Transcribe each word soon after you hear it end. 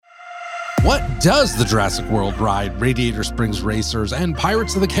What does the Jurassic World ride, Radiator Springs Racers, and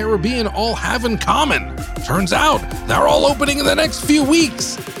Pirates of the Caribbean all have in common? Turns out they're all opening in the next few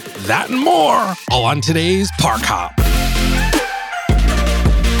weeks. That and more, all on today's Park Hop.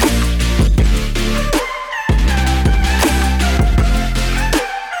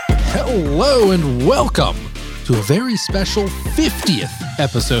 Hello and welcome to a very special 50th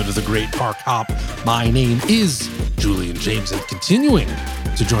episode of the Great Park Hop. My name is Julian James, and continuing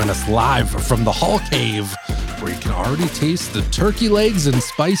to join us live from the Hall Cave, where you can already taste the turkey legs and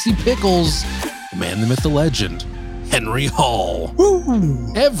spicy pickles, the man, the myth, the legend, Henry Hall.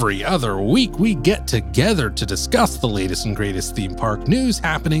 Woo. Every other week, we get together to discuss the latest and greatest theme park news,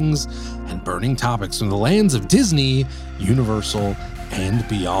 happenings, and burning topics from the lands of Disney, Universal, and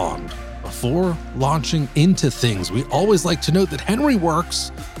beyond. Before launching into things, we always like to note that Henry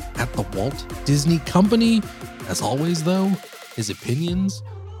works at the Walt Disney Company. As always, though, his opinions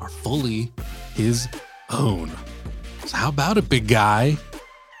are fully his own. So how about it, big guy?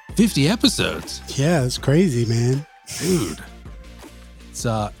 50 episodes. Yeah, it's crazy, man. Dude,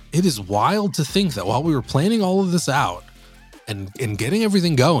 it is wild to think that while we were planning all of this out and getting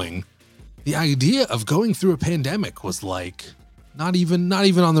everything going, the idea of going through a pandemic was like not even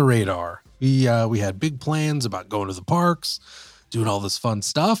on the radar. We had big plans about going to the parks, doing all this fun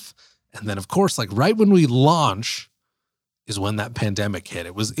stuff, and then of course, like right when we launch is when that pandemic hit.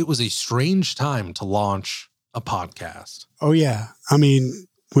 It was a strange time to launch a podcast. Oh yeah, I mean,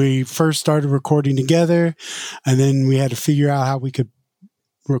 we first started recording together, and then we had to figure out how we could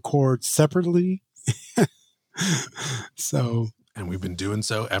record separately. And we've been doing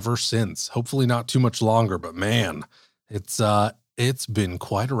so ever since. Hopefully not too much longer, but man, it's been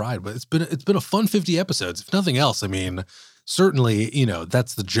quite a ride. But it's been a fun 50 episodes. If nothing else, I mean, certainly,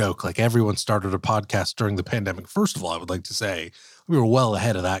 that's the joke. Like, everyone started a podcast during the pandemic. First of all, I would like to say we were well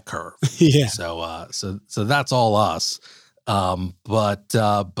ahead of that curve. Yeah. So that's all us. But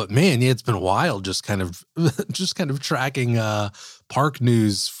man, yeah, it's been wild just kind of tracking park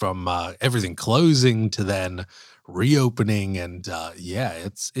news from everything closing to then reopening, and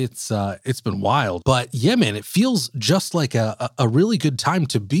it's been wild. But yeah, man, it feels just like a really good time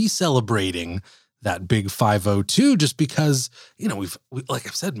to be celebrating that big 502, just because we've like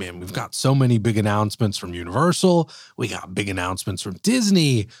I've said, man, we've got so many big announcements from Universal, we got big announcements from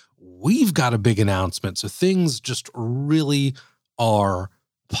Disney, we've got a big announcement, so things just really are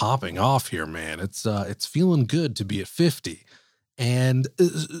popping off here, man. It's feeling good to be at 50. And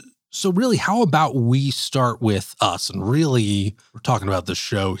so really, how about we start with us? And really, we're talking about the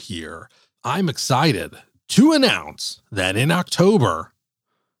show here. I'm excited to announce that in October,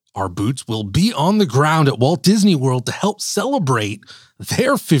 our boots will be on the ground at Walt Disney World to help celebrate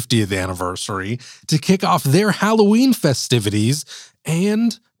their 50th anniversary, to kick off their Halloween festivities,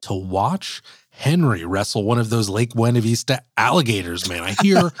 and to watch Henry wrestle one of those Lake Buena Vista alligators, man. I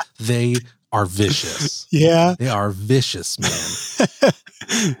hear they are vicious. Yeah. They are vicious, man.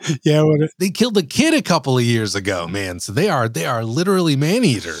 Yeah, they killed a kid a couple of years ago, man. So they are literally man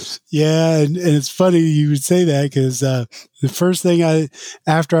eaters. Yeah, and it's funny you would say that, because the first thing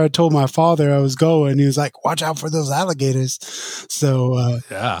after I told my father I was going, he was like, "Watch out for those alligators." So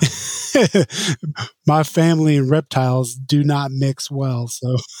yeah, my family and reptiles do not mix well.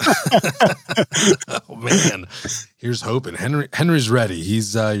 So, oh man, here's hoping. Henry's ready.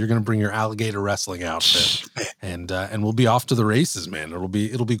 He's you're gonna bring your alligator wrestling outfit, and we'll be off to the races, man.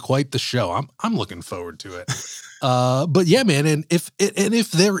 It'll be quite the show. I'm looking forward to it. But yeah, man, and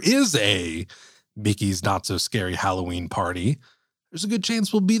if there is a Mickey's Not So Scary Halloween party, there's a good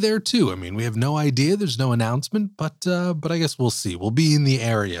chance we'll be there too. I mean, we have no idea. There's no announcement, but I guess we'll see. We'll be in the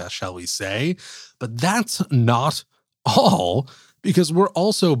area, shall we say? But that's not all, because we're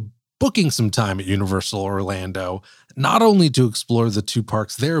also booking some time at Universal Orlando, not only to explore the two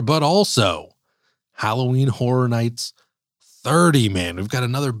parks there, but also Halloween Horror Nights 30, man. We've got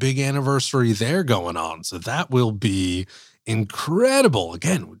another big anniversary there going on, so that will be incredible.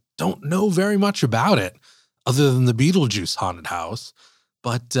 Again, we don't know very much about it other than the Beetlejuice haunted house,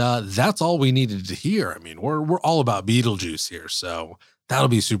 but that's all we needed to hear. I mean, we're all about Beetlejuice here, so that'll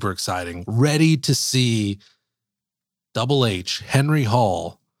be super exciting. Ready to see Double H, Henry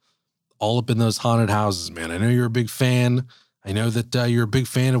Hall, all up in those haunted houses, man. I know you're a big fan. I know that you're a big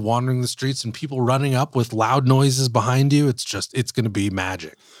fan of wandering the streets and people running up with loud noises behind you. It's going to be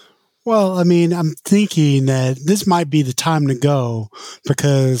magic. Well, I mean, I'm thinking that this might be the time to go,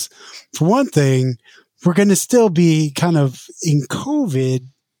 because for one thing, we're going to still be kind of in COVID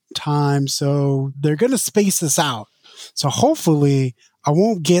time. So they're going to space us out. So hopefully I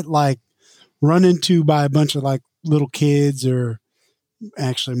won't get like run into by a bunch of like little kids or,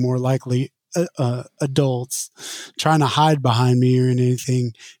 actually more likely adults trying to hide behind me or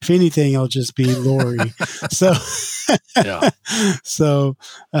anything. If anything, I'll just be Lori. So, Yeah. so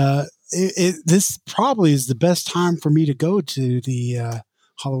this probably is the best time for me to go to the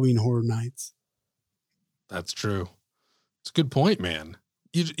Halloween Horror Nights. That's true. It's a good point, man.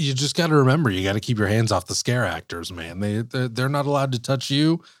 You just got to remember, you got to keep your hands off the scare actors, man. They're not allowed to touch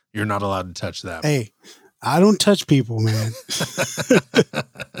you. You're not allowed to touch them. Hey, I don't touch people, man.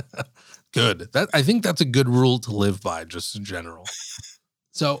 Good. I think that's a good rule to live by, just in general.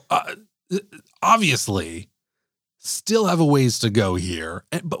 So, obviously, still have a ways to go here,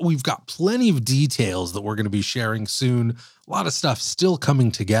 but we've got plenty of details that we're going to be sharing soon. A lot of stuff still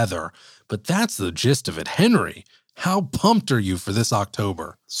coming together, but that's the gist of it. Henry, how pumped are you for this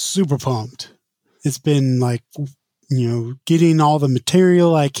October? Super pumped. It's been like, getting all the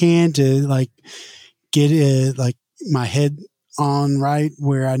material I can to like get it, like my head on right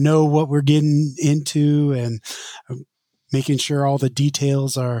where I know what we're getting into and making sure all the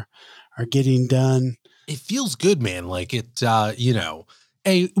details are getting done. It feels good, man. Like it, as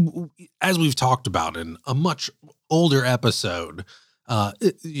we've talked about in a much older episode,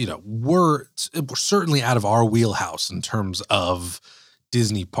 we're certainly out of our wheelhouse in terms of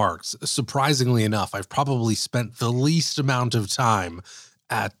Disney parks. Surprisingly enough, I've probably spent the least amount of time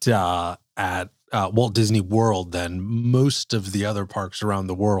at Walt Disney World than most of the other parks around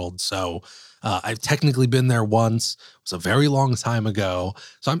the world. So I've technically been there once. It was a very long time ago.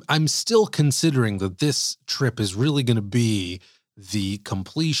 So I'm still considering that this trip is really going to be the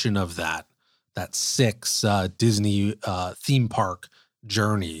completion of that 6 Disney theme park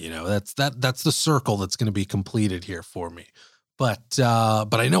journey. That's the circle that's going to be completed here for me. But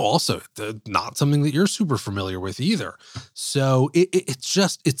I know also not something that you're super familiar with either. So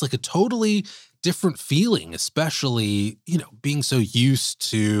it's like a totally different feeling, especially, being so used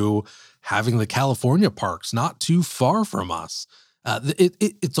to having the California parks not too far from us.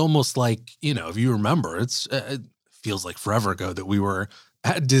 It's almost like, if you remember, it feels like forever ago that we were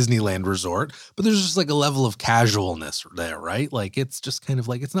at Disneyland Resort, but there's just like a level of casualness there, right? Like, it's just kind of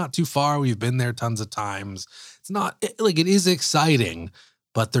like, it's not too far. We've been there tons of times. It's not like, it is exciting,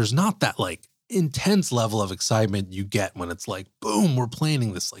 but there's not that like intense level of excitement you get when it's like, boom, we're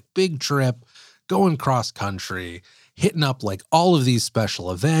planning this like big trip, going cross country, hitting up like all of these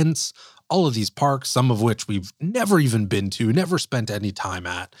special events, all of these parks, some of which we've never even been to, never spent any time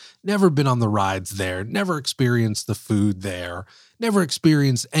at, never been on the rides there, never experienced the food there, never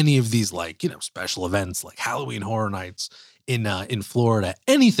experienced any of these like, special events like Halloween Horror Nights in Florida,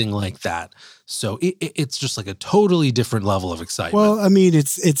 anything like that. So it's just like a totally different level of excitement. Well, I mean,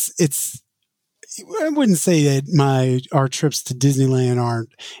 it's I wouldn't say that our trips to Disneyland aren't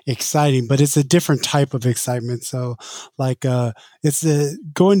exciting, but it's a different type of excitement. So like, going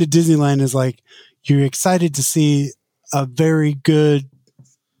to Disneyland is like, you're excited to see a very good,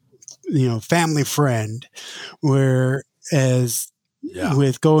 family friend, whereas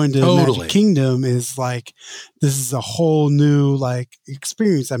with going to Magic Kingdom is like, this is a whole new like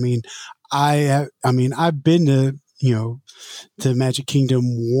experience. I mean, I've been to, to Magic Kingdom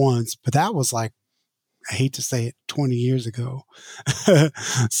once, but that was like, I hate to say it, 20 years ago.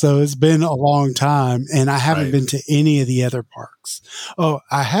 So it's been a long time, and I haven't been to any of the other parks. Oh,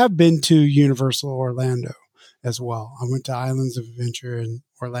 I have been to Universal Orlando as well. I went to Islands of Adventure and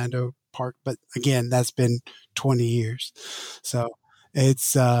Orlando Park, but again, that's been 20 years. So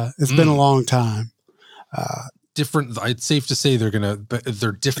it's been a long time. Different. It's safe to say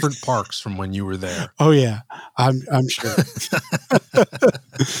they're different parks from when you were there. Oh yeah, I'm sure.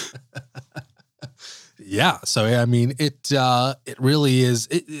 Yeah. So, I mean, it really is.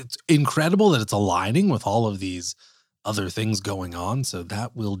 It's incredible that it's aligning with all of these other things going on. So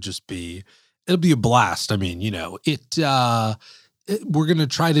that will just it'll be a blast. I mean, we're going to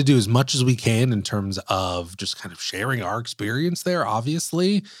try to do as much as we can in terms of just kind of sharing our experience there.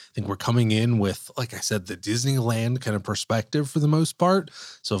 Obviously, I think we're coming in with, like I said, the Disneyland kind of perspective for the most part.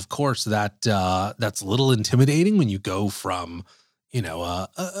 So of course that's a little intimidating when you go from,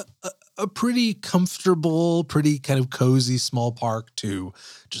 a pretty comfortable, pretty kind of cozy small park to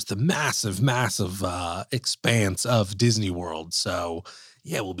just the massive, massive expanse of Disney World. So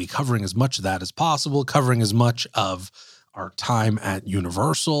yeah, we'll be covering as much of that as possible, covering as much of our time at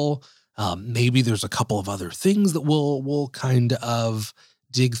Universal. Maybe there's a couple of other things that we'll kind of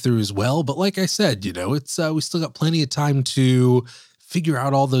dig through as well. But like I said, it's we still got plenty of time to figure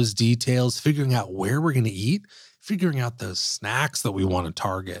out all those details, figuring out where we're going to eat, figuring out those snacks that we want to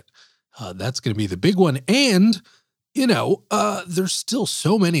target. That's going to be the big one. And, there's still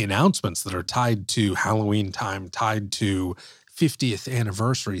so many announcements that are tied to Halloween time, tied to 50th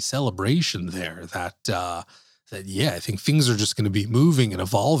anniversary celebration there I think things are just going to be moving and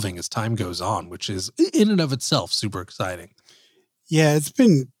evolving as time goes on, which is in and of itself super exciting. Yeah, it's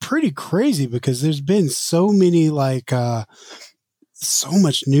been pretty crazy because there's been so many so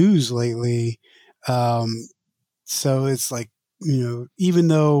much news lately. So it's like, even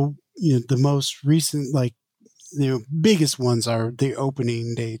though, the most recent, biggest ones are the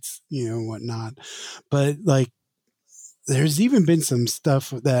opening dates, whatnot. But there's even been some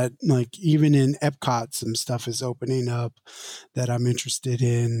stuff that even in Epcot, some stuff is opening up that I'm interested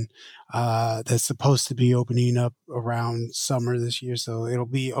in, that's supposed to be opening up around summer this year. So it'll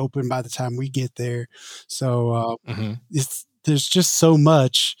be open by the time we get there. So there's just so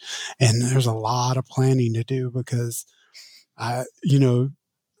much, and there's a lot of planning to do because as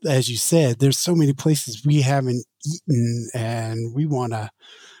you said, there's so many places we haven't eaten, and we want to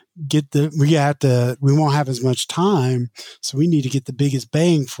we won't have as much time, so we need to get the biggest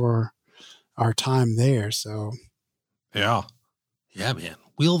bang for our time there. So yeah, man.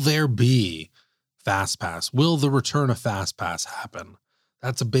 Will there be Fast Pass? Will the return of Fast Pass happen?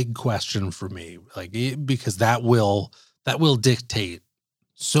 That's a big question for me, because that will dictate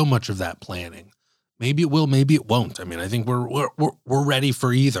so much of that planning. Maybe it will, maybe it won't. I mean, I think we're ready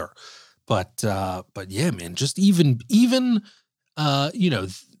for either. But yeah, man, just even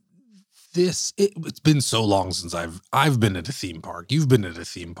it's been so long since I've been at a theme park. You've been at a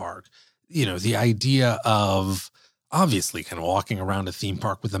theme park. The idea of obviously kind of walking around a theme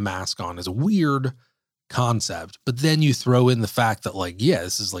park with a mask on is a weird concept, but then you throw in the fact that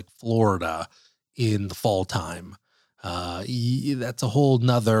this is like Florida in the fall time. That's a whole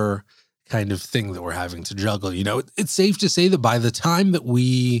nother kind of thing that we're having to juggle. It's safe to say that by the time that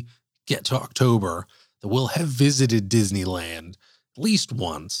we get to October, that we'll have visited Disneyland at least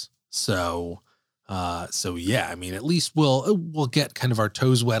once. So yeah, I mean, at least we'll get kind of our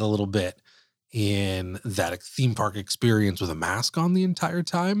toes wet a little bit in that theme park experience with a mask on the entire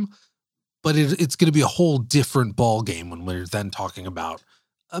time. But it's going to be a whole different ball game when we're then talking about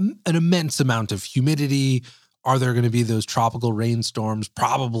an immense amount of humidity. Are there going to be those tropical rainstorms?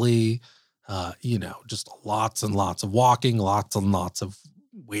 Probably. Just lots and lots of walking, lots and lots of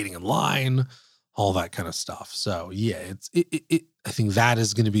waiting in line, all that kind of stuff. So yeah, I think that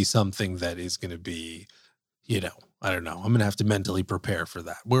is going to be something that is going to be, I don't know. I'm going to have to mentally prepare for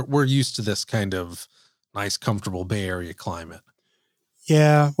that. We're used to this kind of nice, comfortable Bay Area climate.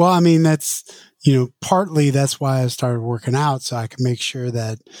 Yeah. Well, I mean, that's, partly that's why I started working out, so I can make sure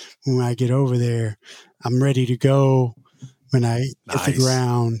that when I get over there, I'm ready to go when I hit the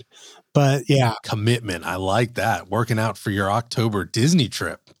ground. But yeah. Commitment. I like that. Working out for your October Disney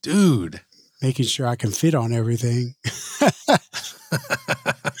trip, dude. Making sure I can fit on everything.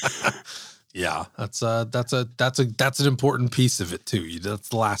 Yeah, that's an important piece of it too. That's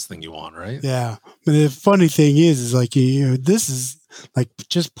the last thing you want, right? Yeah, but the funny thing is this is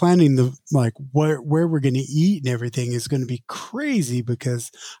just planning where we're going to eat and everything is going to be crazy because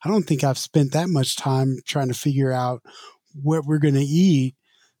I don't think I've spent that much time trying to figure out what we're going to eat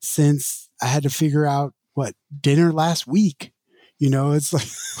since I had to figure out dinner last week. It's like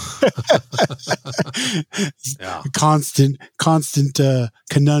a constant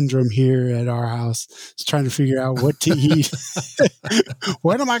conundrum here at our house. It's trying to figure out what to eat.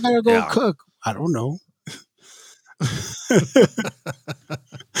 When am I going to go cook? I don't know.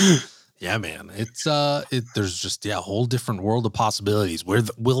 Yeah, man. It's there's just a whole different world of possibilities.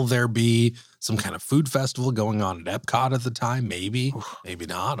 Will there be some kind of food festival going on at Epcot at the time? Maybe, maybe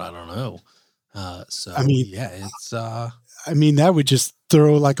not. I don't know. So I mean, yeah, it's. I mean, that would just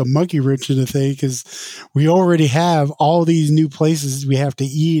throw a monkey wrench in the thing because we already have all these new places we have to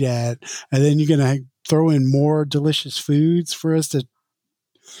eat at, and then you're going to throw in more delicious foods for us to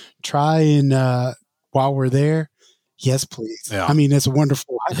try and while we're there. Yes, please. Yeah. I mean, it's a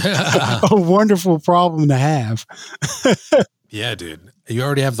wonderful problem to have. Yeah, dude. You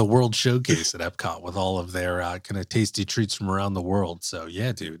already have the World Showcase at Epcot with all of their kind of tasty treats from around the world. So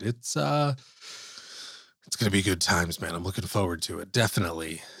yeah, dude, it's going to be good times, man. I'm looking forward to it.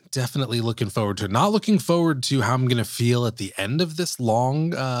 Definitely looking forward to it. Not looking forward to how I'm going to feel at the end of this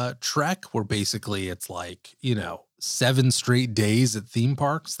long trek where basically it's 7 straight days at theme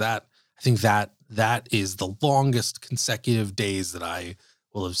parks. I think that is the longest consecutive days that I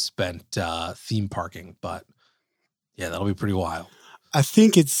will have spent theme parking. But yeah, that'll be pretty wild. I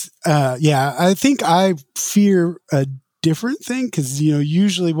think it's, I think I fear a different thing because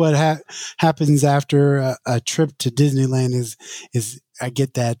usually what happens after a trip to Disneyland is I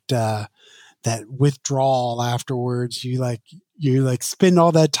get that withdrawal afterwards. you like spend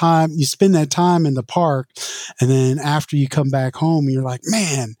that time in the park. And then after you come back home, you're like,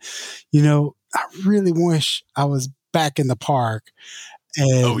 man, I really wish I was back in the park.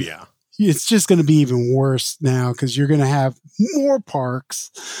 And Oh yeah. it's just going to be even worse now because you're going to have more parks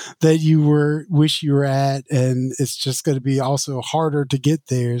that you wish you were at, and it's just going to be also harder to get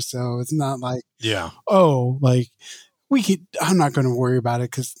there. So it's not like, like I'm not going to worry about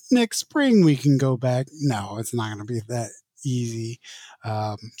it because next spring we can go back. No, it's not going to be that easy.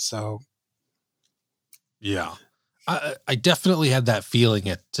 Yeah, I definitely had that feeling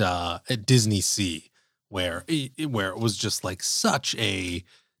at Disney Sea where it was just like such a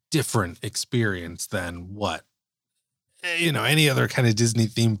different experience than what any other kind of Disney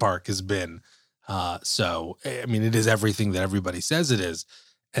theme park has been. So I mean, it is everything that everybody says it is,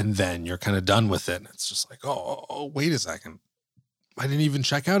 and then you're kind of done with it, and it's just like, oh, wait a second, I didn't even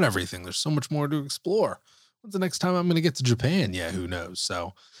check out everything. There's so much more to explore. When's the next time I'm going to get to Japan? Yeah, who knows?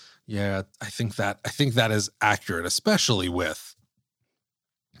 So yeah, I think that is accurate, especially with,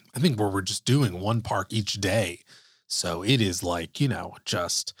 I think where we're just doing one park each day. So it is like,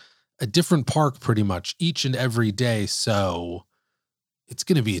 just a different park pretty much each and every day. So it's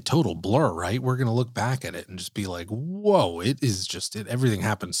going to be a total blur, right? We're going to look back at it and just be like, whoa, everything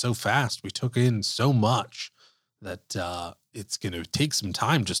happened so fast. We took in so much that it's going to take some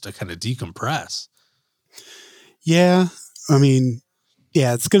time just to kind of decompress. Yeah. I mean,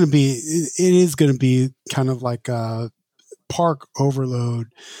 yeah, it is going to be kind of like a park overload,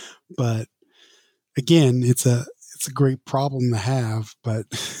 but again, it's a great problem to have, but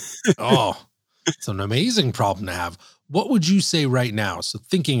oh, it's an amazing problem to have. What would you say right now? So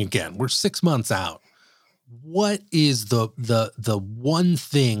thinking again, we're 6 months out. What is the one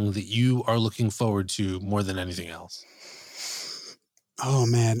thing that you are looking forward to more than anything else? Oh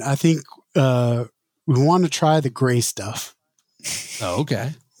man, I think we want to try the gray stuff. Oh,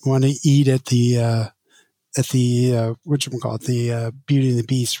 okay. We want to eat at the whatchamacallit, the Beauty and the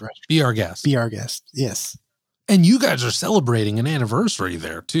Beast restaurant. Be Our Guest. Be Our Guest. Yes. And you guys are celebrating an anniversary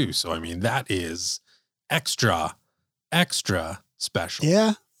there too. So I mean, that is extra special.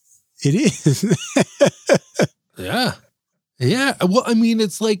 Yeah, it is. Yeah. Yeah. Well, I mean,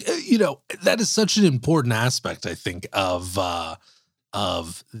 it's like, that is such an important aspect, I think, of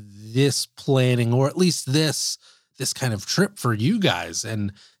this planning, or at least this kind of trip for you guys.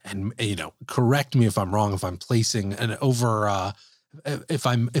 And correct me if I'm wrong, if I'm placing an over, if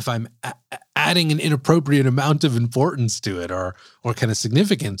I'm adding an inappropriate amount of importance to it or kind of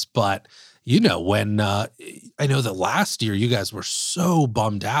significance. But, when I know that last year you guys were so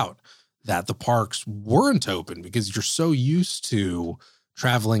bummed out that the parks weren't open because you're so used to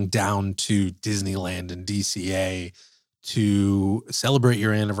traveling down to Disneyland and DCA to celebrate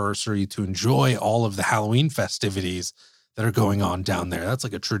your anniversary, to enjoy all of the Halloween festivities that are going on down there. That's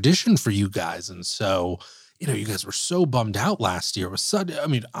like a tradition for you guys. And so, you guys were so bummed out last year. It was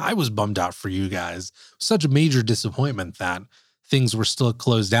I was bummed out for you guys. Such a major disappointment that things were still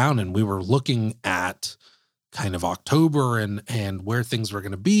closed down, and we were looking at kind of October and where things were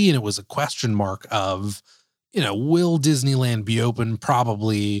going to be. And it was a question mark of, will Disneyland be open?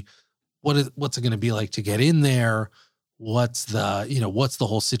 Probably. What's it going to be like to get in there? What's the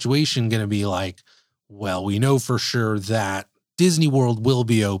whole situation going to be like? Well, we know for sure that Disney World will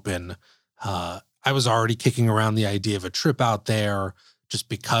be open. I was already kicking around the idea of a trip out there just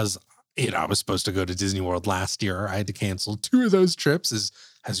because, I was supposed to go to Disney World last year. I had to cancel 2 of those trips,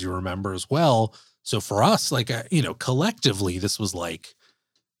 as you remember as well. So for us, like, collectively, this was like,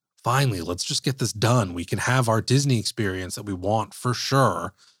 finally, let's just get this done. We can have our Disney experience that we want for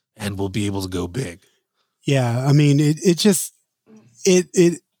sure, and we'll be able to go big. Yeah. I mean,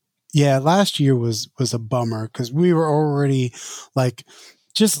 last year was a bummer because we were already like,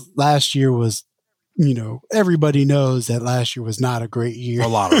 just last year was, everybody knows that last year was not a great year. For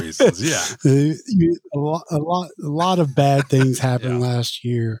a lot of reasons. Yeah. a lot of bad things happened last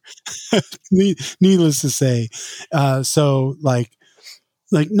year. Needless to say. So like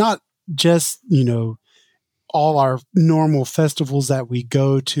not just, all our normal festivals that we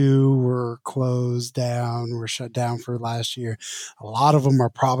go to were closed down, were shut down for last year. A lot of them are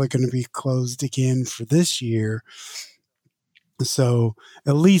probably going to be closed again for this year. So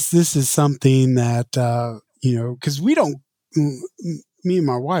at least this is something that, because me and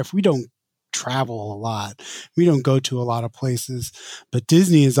my wife, we don't travel a lot. We don't go to a lot of places, but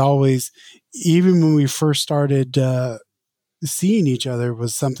Disney is always, even when we first started seeing each other,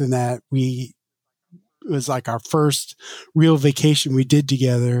 was something that it was like our first real vacation we did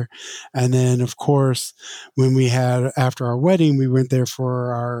together. And then of course, when we had, after our wedding, we went there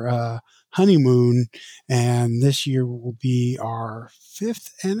for our honeymoon, and this year will be our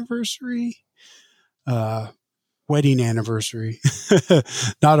 5th anniversary. Wedding anniversary,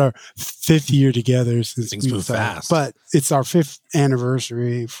 not our 5th year together since things move fast, but it's our 5th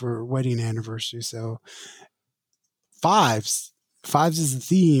anniversary for wedding anniversary. So fives is the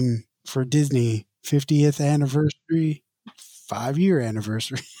theme for Disney 50th anniversary, 5-year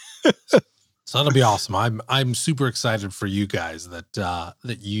anniversary. So that'll be awesome. I'm super excited for you guys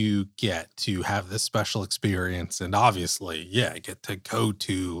that you get to have this special experience, and obviously, get to go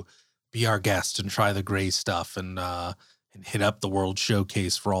to be our guest and try the gray stuff and hit up the World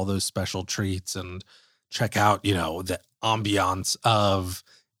Showcase for all those special treats and check out, the ambiance of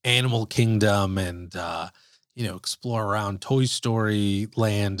Animal Kingdom and, explore around Toy Story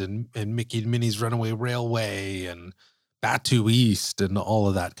Land and Mickey and Minnie's Runaway Railway and Batu East and all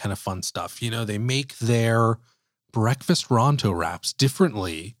of that kind of fun stuff. They make their breakfast Ronto wraps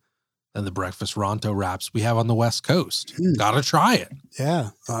differently than the breakfast Ronto wraps we have on the West Coast. Gotta try it.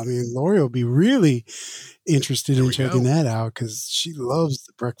 Yeah. I mean, Lori will be really interested in checking that out because she loves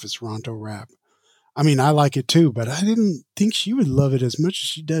the breakfast Ronto wrap. I mean, I like it too, but I didn't think she would love it as much as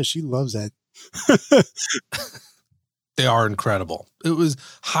she does. She loves that. They are incredible. It was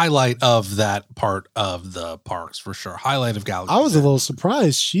highlight of that part of the parks for sure. Highlight of Galaxy. I was a little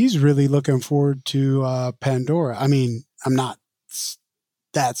surprised. She's really looking forward to Pandora. I mean, I'm not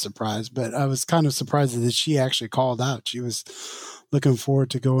that surprised, but I was kind of surprised that she actually called out. She was looking forward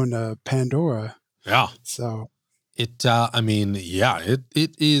to going to Pandora. Yeah. So it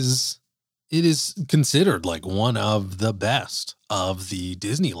is considered like one of the best of the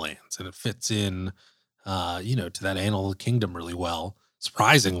Disneylands, and it fits in to that Animal Kingdom really well.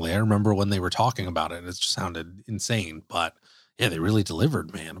 Surprisingly, I remember when they were talking about it, it just sounded insane, but yeah, they really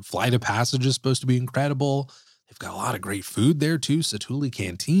delivered, man. Flight of Passage is supposed to be incredible. They've got a lot of great food there too. Satuli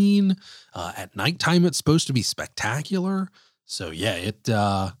Canteen. At nighttime, it's supposed to be spectacular. So yeah,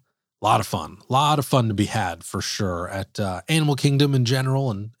 a lot of fun to be had for sure at Animal Kingdom in general,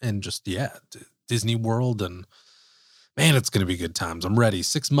 and just Disney World, and man, it's going to be good times. I'm ready.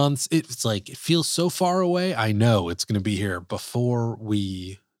 6 months. It's like, it feels so far away. I know it's going to be here before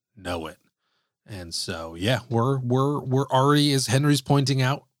we know it. And so, yeah, we're already, as Henry's pointing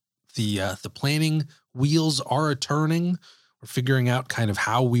out, the planning wheels are turning. We're figuring out kind of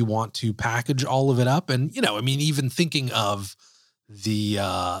how we want to package all of it up. And, even thinking of the,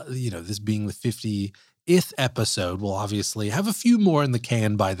 this being the 50th episode, we'll obviously have a few more in the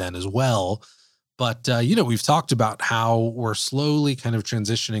can by then as well. But, we've talked about how we're slowly kind of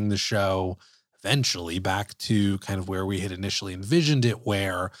transitioning the show eventually back to kind of where we had initially envisioned it,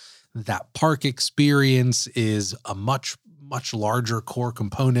 where that park experience is a much, much larger core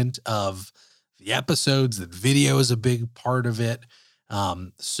component of the episodes. That video is a big part of it.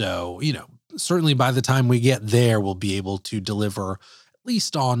 So, certainly by the time we get there, we'll be able to deliver at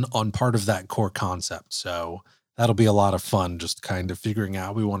least on part of that core concept. So that'll be a lot of fun, just kind of figuring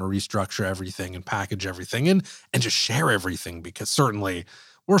out, we want to restructure everything and package everything and just share everything, because certainly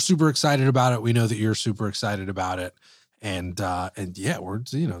we're super excited about it. We know that you're super excited about it. And yeah, we're,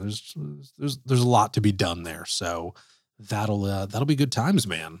 there's a lot to be done there. So that'll be good times,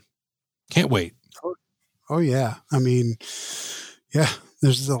 man. Can't wait. Oh yeah. I mean, yeah,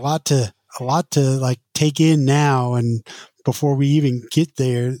 there's a lot to like take in now. And before we even get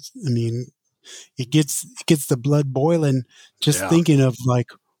there, I mean, it gets the blood boiling just thinking of like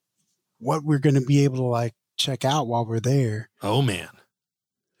what we're going to be able to like check out while we're there. Oh man.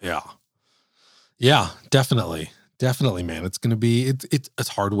 Yeah. Yeah, definitely. Definitely, man. It's going to be, it's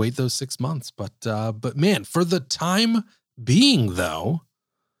hard to wait those 6 months, but man, for the time being though,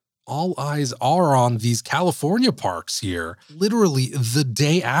 all eyes are on these California parks here. Literally the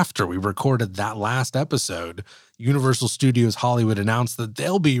day after we recorded that last episode, Universal Studios Hollywood announced that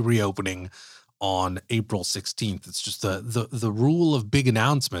they'll be reopening on April 16th. It's just the rule of big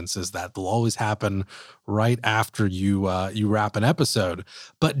announcements is that they'll always happen right after you wrap an episode.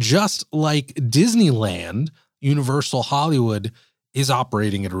 But just like Disneyland, Universal Hollywood is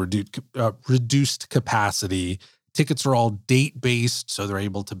operating at a reduced capacity. Tickets are all date-based, so they're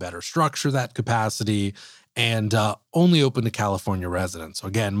able to better structure that capacity, and only open to California residents. So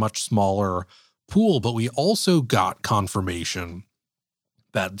again, much smaller pool, but we also got confirmation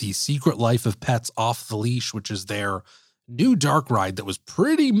that the Secret Life of Pets Off the Leash, which is their new dark ride that was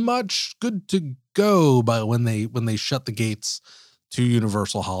pretty much good to go by when they shut the gates to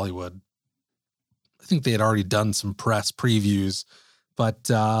Universal Hollywood. I think they had already done some press previews, but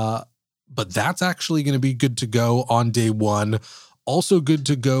that's actually going to be good to go on day one. Also good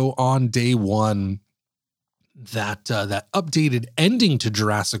to go on day one, that updated ending to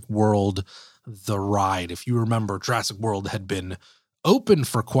Jurassic World, the ride. If you remember, Jurassic World had been open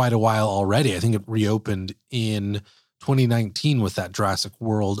for quite a while already. I think it reopened in 2019 with that Jurassic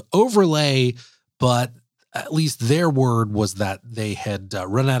World overlay, but at least their word was that they had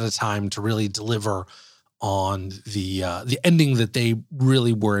run out of time to really deliver on the ending that they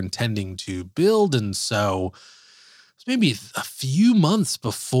really were intending to build. And so it's maybe a few months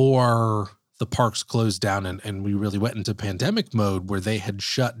before the parks closed down and we really went into pandemic mode, where they had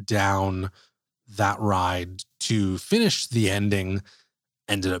shut down that ride to finish the ending.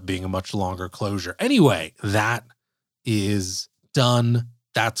 Ended up being a much longer closure. Anyway, that is done.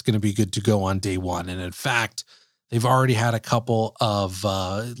 That's going to be good to go on day one. And in fact, they've already had a couple of,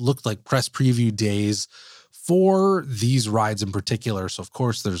 it looked like press preview days for these rides in particular. So of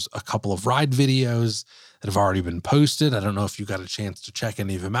course, there's a couple of ride videos that have already been posted. I don't know if you got a chance to check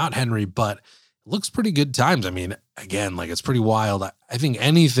any of them out, Henry, but it looks pretty good times. I mean, again, like it's pretty wild. I think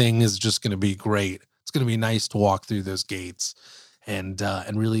anything is just going to be great. It's going to be nice to walk through those gates and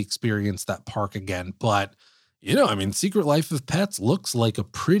really experience that park again. But, you know, I mean, Secret Life of Pets looks like a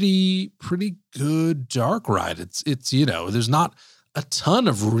pretty good dark ride. It's, you know, there's not a ton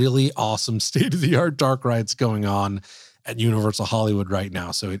of really awesome state-of-the-art dark rides going on at Universal Hollywood right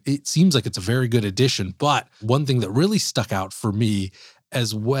now. So it seems like it's a very good addition. But one thing that really stuck out for me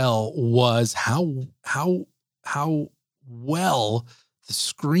as well was how well the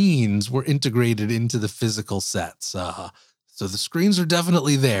screens were integrated into the physical sets. So the screens are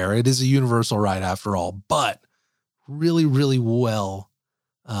definitely there. It is a Universal ride after all, but really well,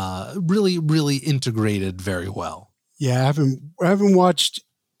 really integrated very well. Yeah, I haven't watched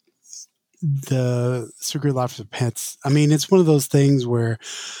the Secret Life of Pets. I mean, it's one of those things where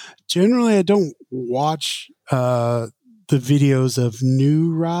generally I don't watch the videos of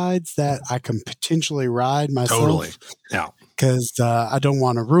new rides that I can potentially ride myself. Totally. Yeah. Because I don't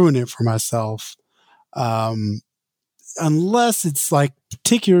want to ruin it for myself. Unless it's like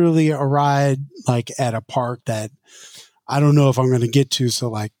particularly a ride like at a park that I don't know if I'm going to get to. So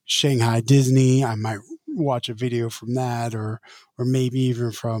like Shanghai Disney, I might watch a video from that, or maybe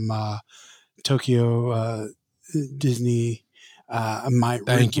even from Tokyo Disney. I might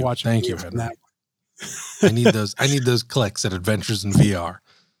watch a video from that. I need those clicks at Adventures in VR.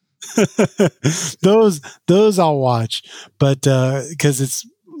 those I'll watch, but because it's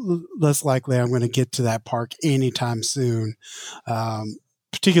less likely I'm going to get to that park anytime soon.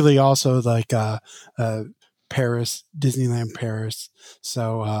 Particularly also like Paris, Disneyland Paris.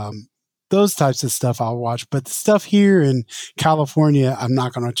 So those types of stuff I'll watch, but the stuff here in California, I'm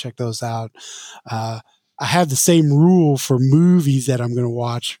not going to check those out. I have the same rule for movies that I'm going to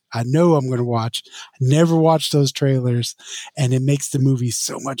watch. I know I'm going to watch. I never watch those trailers, and it makes the movie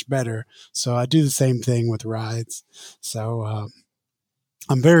so much better. So I do the same thing with rides. So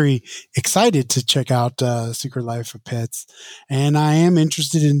I'm very excited to check out Secret Life of Pets, and I am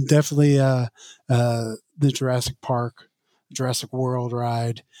interested in definitely the Jurassic World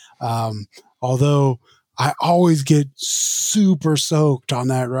ride. Although I always get super soaked on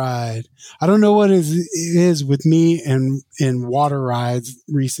that ride. I don't know what it is with me and in water rides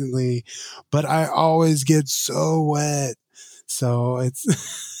recently, but I always get so wet. So it's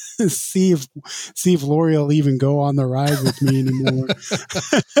see if Lori will even go on the ride with me anymore.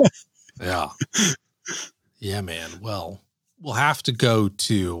 Yeah, man. Well, we'll have to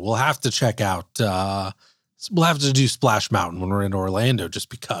check out. We'll have to do Splash Mountain when we're in Orlando, just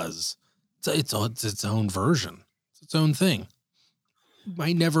because it's its own version. It's its own thing. You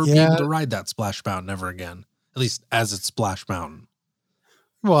might never be able to ride that Splash Mountain ever again, at least as it's Splash Mountain.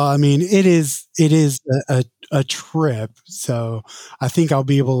 Well, I mean, it is a trip, so I think I'll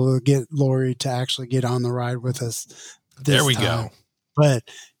be able to get Lori to actually get on the ride with us. There we go. But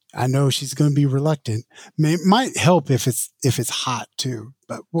I know she's going to be reluctant. It might help if it's hot too,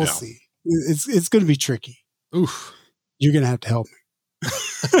 but we'll see. It's going to be tricky. Oof! You're going to have to help me.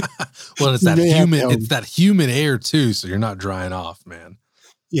 Well, it's that humid air too, so you're not drying off, man.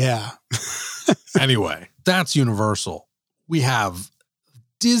 Yeah. Anyway, that's Universal. We have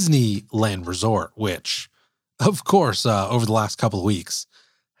Disneyland Resort, which, of course, over the last couple of weeks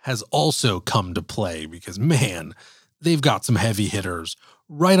has also come to play because, man, they've got some heavy hitters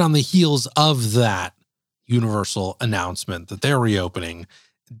right on the heels of that Universal announcement that they're reopening.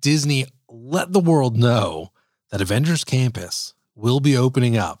 Disney let the world know that Avengers Campus will be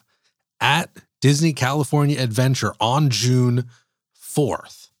opening up at Disney California Adventure on June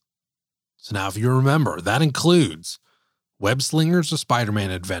 4th. So now, if you remember, that includes Web Slingers, a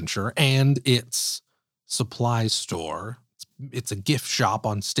Spider-Man adventure, and its supply store. It's a gift shop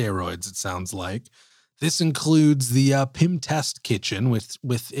on steroids, it sounds like. This includes the Pim Test Kitchen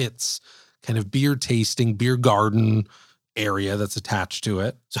with its kind of beer tasting, beer garden area that's attached to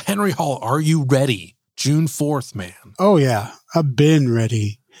it. So Henry Hall, are you ready? June 4th, man. Oh yeah, I've been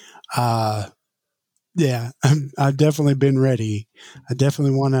ready. Yeah, I've definitely been ready. I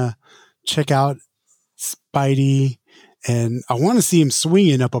definitely want to check out Spidey, and I want to see him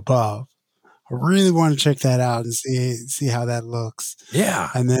swinging up above. I really want to check that out and see how that looks. Yeah.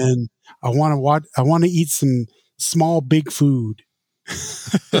 And then I want to eat some small big food.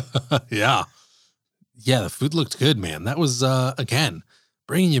 Yeah. Yeah, the food looked good, man. That was again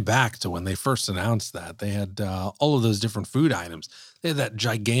bringing you back to when they first announced that. They had all of those different food items. They had that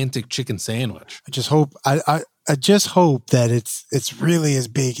gigantic chicken sandwich. I just hope I just hope that it's really as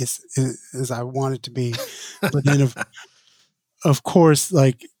big as I want it to be. But then of course,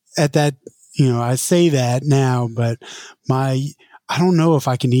 like at that, I say that now, but I don't know if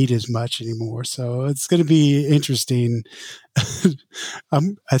I can eat as much anymore. So it's going to be interesting.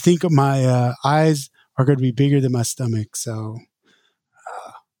 I think my eyes are going to be bigger than my stomach. So,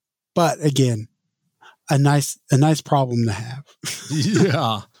 but again, a nice problem to have.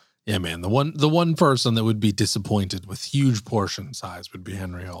 Yeah. Yeah, man. The one person that would be disappointed with huge portion size would be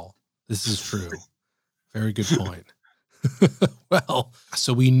Henry Hall. This is true. Very good point. Well,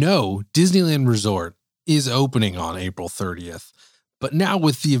 so we know Disneyland Resort is opening on April 30th, but now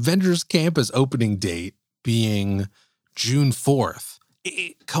with the Avengers Campus opening date being June 4th,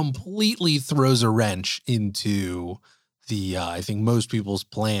 it completely throws a wrench into the, I think most people's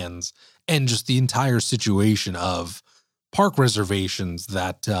plans and just the entire situation of park reservations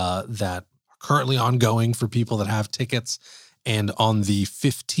that are currently ongoing for people that have tickets. And on the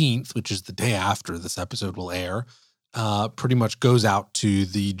 15th, which is the day after this episode will air, pretty much goes out to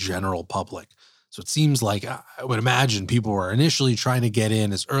the general public. So it seems like I would imagine people were initially trying to get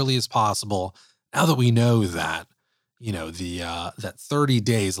in as early as possible. Now that we know that, that 30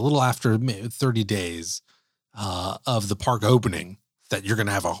 days, a little after 30 days of the park opening, that you're going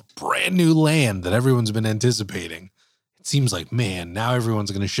to have a brand new land that everyone's been anticipating. It seems like, man, now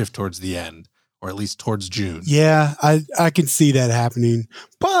everyone's going to shift towards the end, or at least towards June. Yeah, I can see that happening,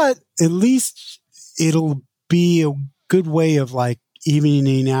 but at least it'll be a good way of like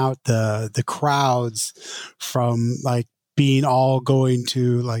evening out the crowds from like being all going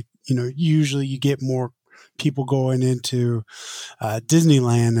to like, usually you get more people going into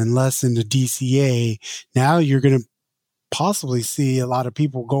Disneyland and less into DCA. Now you're going to possibly see a lot of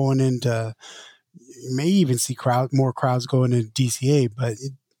people going into, you may even see more crowds going into DCA, but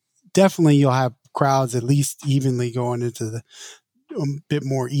definitely you'll have crowds at least evenly going into a bit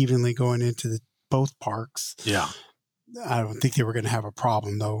more evenly going into both parks. Yeah. I don't think they were going to have a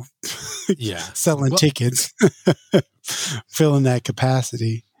problem though. Yeah. Selling tickets, filling that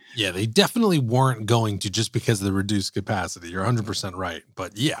capacity. Yeah, they definitely weren't going to just because of the reduced capacity. You're 100% right.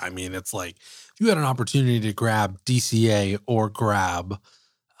 But yeah, I mean, it's like if you had an opportunity to grab DCA or grab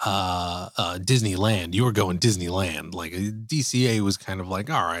Disneyland, you were going Disneyland. Like DCA was kind of like,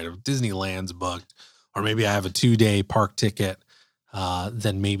 all right, if Disneyland's booked, or maybe I have a 2-day park ticket,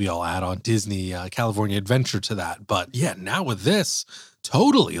 then maybe I'll add on Disney California Adventure to that. But yeah, now with this,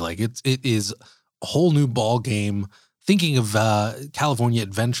 totally, like it is a whole new ball game. Thinking of California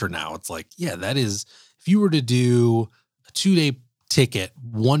Adventure now, it's like, yeah, that is, if you were to do a 2-day ticket,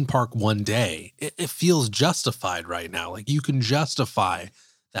 one park, one day, it feels justified right now. Like you can justify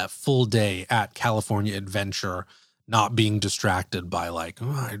that full day at California Adventure, not being distracted by like,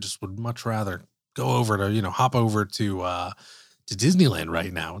 oh, I just would much rather go over to, hop over to Disneyland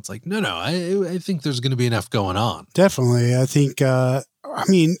right now. It's like, no, I think there's going to be enough going on. Definitely. I think, I'd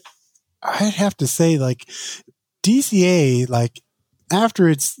have to say like DCA, like after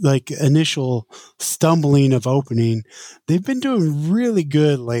its like initial stumbling of opening, they've been doing really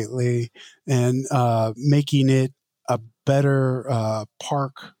good lately and making it a better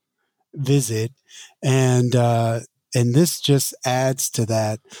park visit. And this just adds to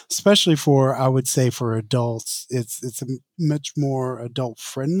that, especially I would say for adults, it's a much more adult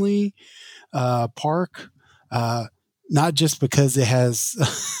friendly park. Not just because it has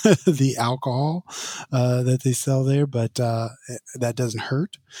the alcohol that they sell there, but that doesn't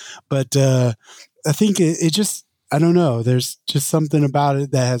hurt. But I think it just, I don't know, there's just something about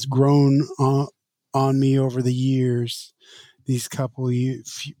it that has grown on me over the years. These couple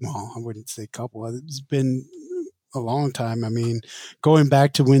years, well, I wouldn't say couple, it's been a long time. I mean, going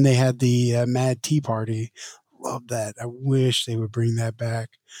back to when they had the Mad Tea Party, love that. I wish they would bring that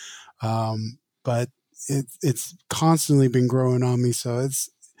back. But it's constantly been growing on me. So it's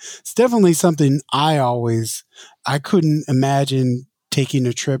definitely something I couldn't imagine taking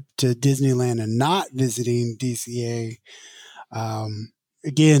a trip to Disneyland and not visiting DCA.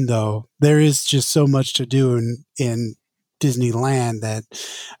 Again, though, there is just so much to do in Disneyland that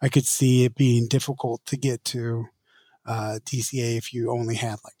I could see it being difficult to get to DCA if you only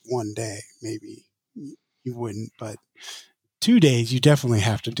had like one day. Maybe you wouldn't, but 2 days you definitely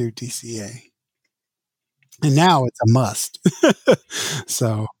have to do DCA. And now it's a must.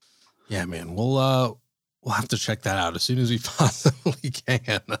 So, yeah, man, we'll have to check that out as soon as we possibly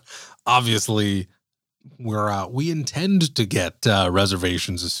can. Obviously, we intend to get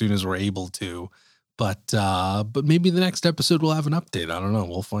reservations as soon as we're able to, but maybe the next episode we'll have an update. I don't know.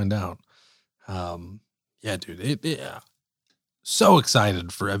 We'll find out. Yeah, dude, so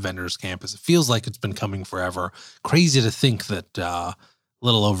excited for Avengers Campus. It feels like it's been coming forever. Crazy to think that a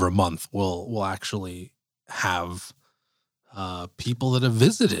little over a month we'll actually have people that have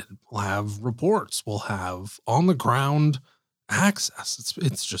visited. We'll have reports. We'll have on the ground access.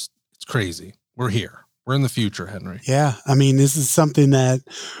 It's crazy. We're here. We're in the future, Henry. Yeah. I mean, this is something that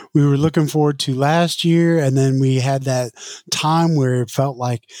we were looking forward to last year. And then we had that time where it felt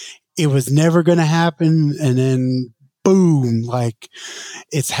like it was never going to happen. And then boom, like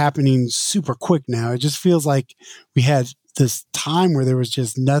it's happening super quick now. It just feels like we had this time where there was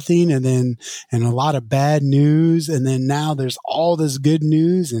just nothing and a lot of bad news. And then now there's all this good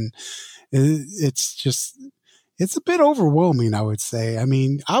news, and it's a bit overwhelming, I would say. I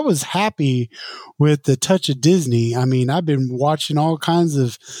mean, I was happy with the touch of Disney. I mean, I've been watching all kinds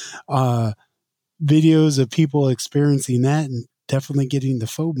of videos of people experiencing that and definitely getting the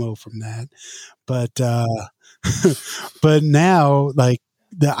FOMO from that. But but now, like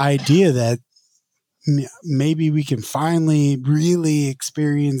the idea that maybe we can finally really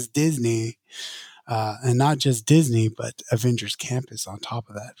experience Disney, and not just Disney, but Avengers Campus on top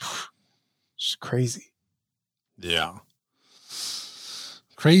of that. It's crazy. Yeah.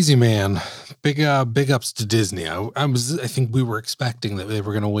 Crazy, man. Big ups to Disney. I think we were expecting that they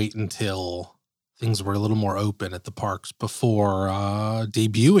were going to wait until things were a little more open at the parks before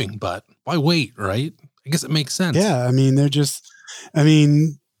debuting, but why wait, right? I guess it makes sense. Yeah. I mean, they're just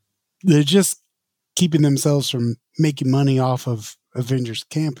keeping themselves from making money off of Avengers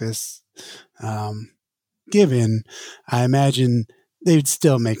Campus. Given, I imagine they'd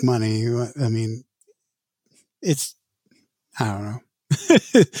still make money. I mean, I don't know.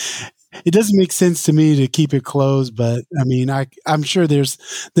 It doesn't make sense to me to keep it closed, but I mean, I'm sure there's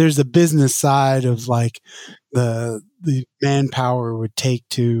a business side of like the manpower it would take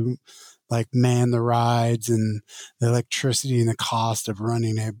to like man the rides and the electricity and the cost of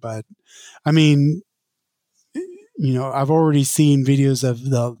running it. But I mean, you know, I've already seen videos of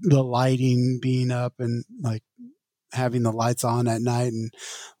the lighting being up and like having the lights on at night, and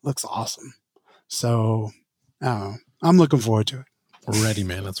looks awesome. So I don't know. I'm looking forward to it. We're ready,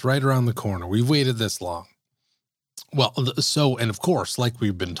 man. It's right around the corner. We've waited this long. Well, and of course, like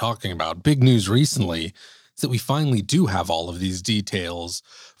we've been talking about, big news recently is that we finally do have all of these details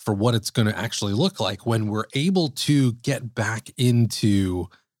for what it's going to actually look like when we're able to get back into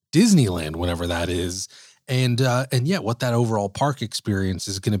Disneyland, whenever that is. And yeah, what that overall park experience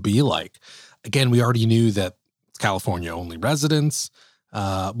is going to be like. Again, we already knew that it's California only residents.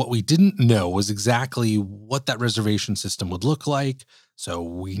 What we didn't know was exactly what that reservation system would look like. So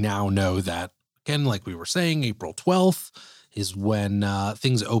we now know that, again, like we were saying, April 12th is when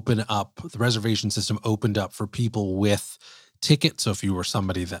things open up. The reservation system opened up for people with tickets. So if you were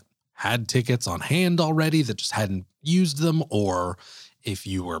somebody that had tickets on hand already that just hadn't used them, or if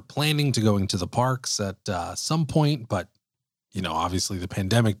you were planning to go into the parks at some point, but you know, obviously the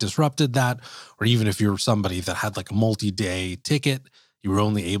pandemic disrupted that, or even if you're somebody that had like a multi-day ticket, you were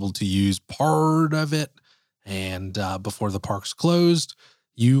only able to use part of it, and before the parks closed,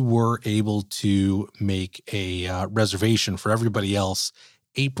 you were able to make a reservation. For everybody else,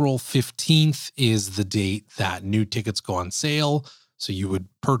 April 15th is the date that new tickets go on sale. So you would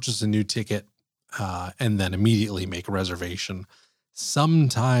purchase a new ticket and then immediately make a reservation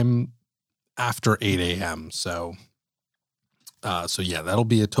sometime after 8 a.m. So yeah, that'll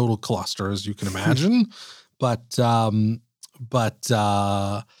be a total cluster, as you can imagine. But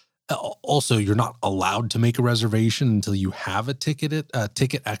also, you're not allowed to make a reservation until you have a ticket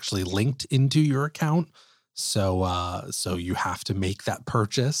actually linked into your account. So you have to make that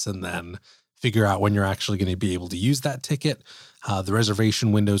purchase and then figure out when you're actually going to be able to use that ticket. The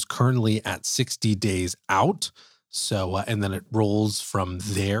reservation window is currently at 60 days out. So, and then it rolls from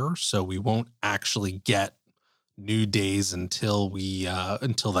there. So we won't actually get new days until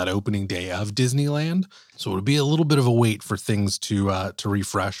that opening day of Disneyland. So it'll be a little bit of a wait for things to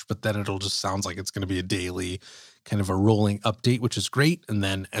refresh, but then it'll just sounds like it's going to be a daily kind of a rolling update, which is great. And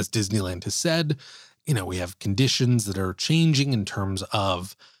then, as Disneyland has said, we have conditions that are changing in terms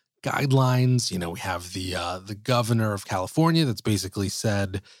of guidelines. We have the governor of California that's basically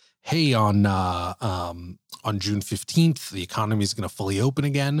said, hey, on June 15th, the economy is going to fully open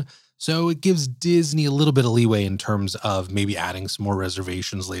again. So it gives Disney a little bit of leeway in terms of maybe adding some more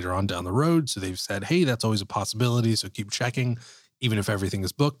reservations later on down the road. So they've said, hey, that's always a possibility. So keep checking, even if everything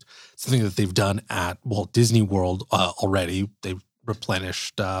is booked. Something that they've done at Walt Disney World already. They've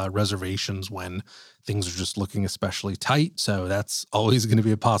replenished reservations when things are just looking especially tight. So that's always going to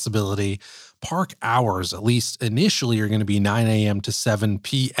be a possibility. Park hours, at least initially, are going to be 9 a.m. to 7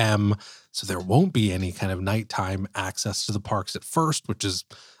 p.m. So there won't be any kind of nighttime access to the parks at first, which is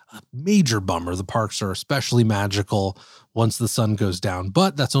a major bummer. The parks are especially magical once the sun goes down,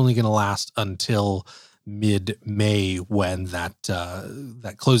 but that's only going to last until mid-May when that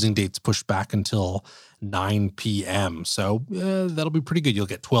closing date's pushed back until 9 p.m. So that'll be pretty good. You'll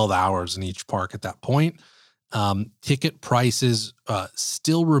get 12 hours in each park at that point. Ticket prices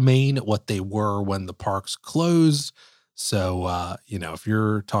still remain what they were when the parks closed. So, if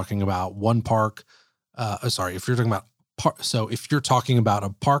you're talking about one park, if you're talking about a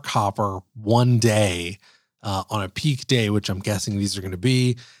park hopper one day on a peak day, which I'm guessing these are going to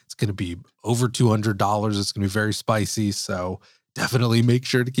be, it's going to be over $200. It's going to be very spicy. So definitely make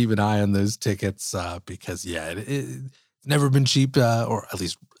sure to keep an eye on those tickets because, it's never been cheap, or at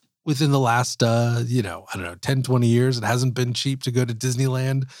least within the last, 10, 20 years, it hasn't been cheap to go to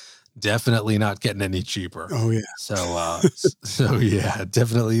Disneyland. Definitely not getting any cheaper. Oh, yeah. So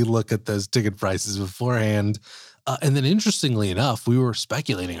definitely look at those ticket prices beforehand. And then interestingly enough, we were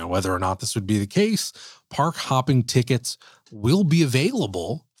speculating on whether or not this would be the case. Park hopping tickets will be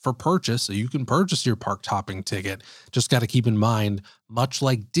available for purchase. So you can purchase your park hopping ticket. Just got to keep in mind, much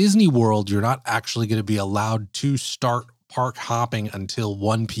like Disney World, you're not actually going to be allowed to start park hopping until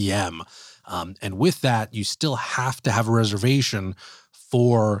 1 p.m. And with that, you still have to have a reservation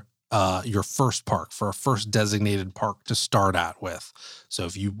for your first park, for a first designated park to start at with. So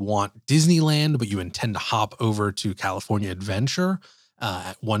if you want Disneyland, but you intend to hop over to California Adventure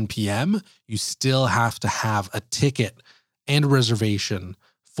at 1 p.m., you still have to have a ticket and a reservation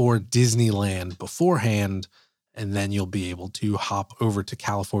for Disneyland beforehand, and then you'll be able to hop over to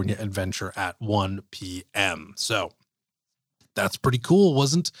California Adventure at 1 p.m. So that's pretty cool.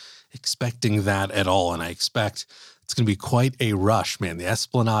 Wasn't expecting that at all, and I expect it's going to be quite a rush, man. The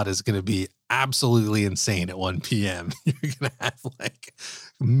Esplanade is going to be absolutely insane at 1 p.m. You're going to have like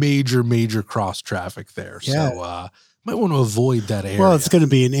major cross traffic there. Yeah. So might want to avoid that area. Well, it's going to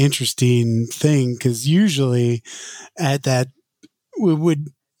be an interesting thing because usually at that would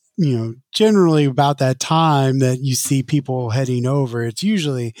generally about that time that you see people heading over, it's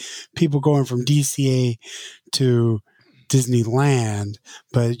usually people going from DCA to Disneyland,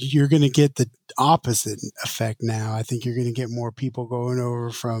 but you're going to get the opposite effect now. I think you're going to get more people going over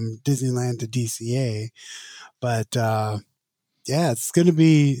from Disneyland to DCA, but it's going to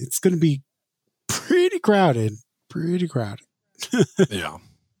be pretty crowded. Yeah,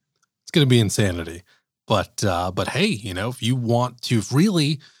 it's going to be insanity. But hey, if you want to,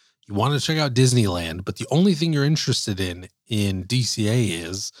 you want to check out Disneyland, but the only thing you're interested in DCA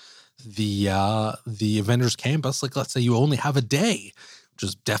is the Avengers Campus. Like, let's say you only have a day, which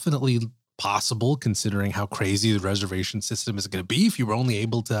is definitely possible considering how crazy the reservation system is going to be. If you were only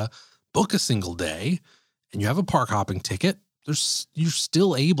able to book a single day and you have a park hopping ticket, you're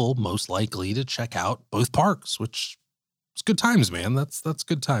still able, most likely, to check out both parks, which is good times, man. That's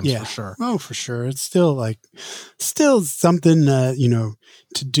good times for sure. Oh, for sure. It's still something,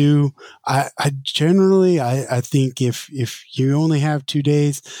 to do. I generally think if you only have 2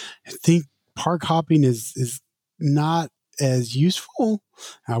 days, I think park hopping is not as useful.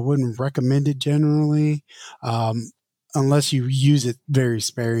 I wouldn't recommend it generally, unless you use it very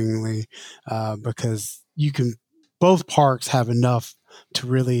sparingly, because both parks have enough to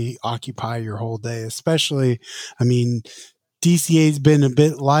really occupy your whole day, especially, DCA's been a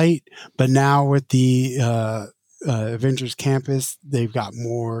bit light, but now with the Avengers Campus, they've got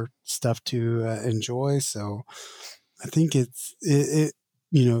more stuff to enjoy. So I think it's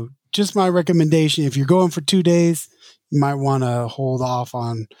just my recommendation. If you're going for 2 days, you might want to hold off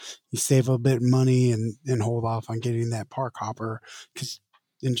on, you save a bit of money and hold off on getting that park hopper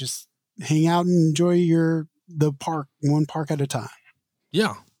and just hang out and enjoy the park, one park at a time.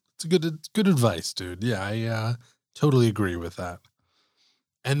 Yeah, it's good advice, dude. Yeah, I totally agree with that.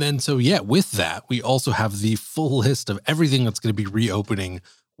 And then, with that, we also have the full list of everything that's going to be reopening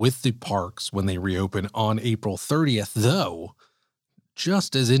with the parks when they reopen on April 30th, though.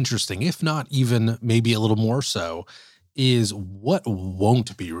 just as interesting, if not even maybe a little more so, is what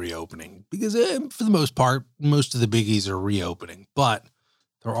won't be reopening. Because for the most part, most of the biggies are reopening, but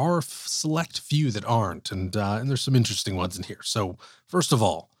there are a select few that aren't, and there's some interesting ones in here. So first of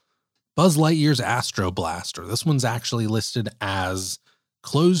all, Buzz Lightyear's Astro Blaster. This one's actually listed as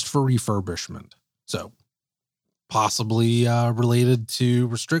closed for refurbishment. So possibly related to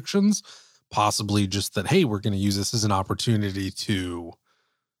restrictions, possibly just that, hey, we're going to use this as an opportunity to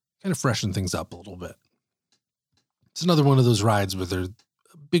kind of freshen things up a little bit. It's another one of those rides where a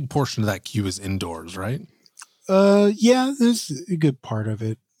big portion of that queue is indoors, right? Yeah, there's a good part of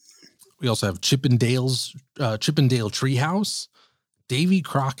it. We also have Chippendale Treehouse, Davy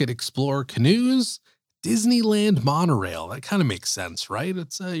Crockett Explorer Canoes, Disneyland Monorail. That kind of makes sense, right?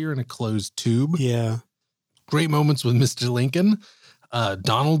 It's you're in a closed tube. Yeah. Great moments with Mr. Lincoln,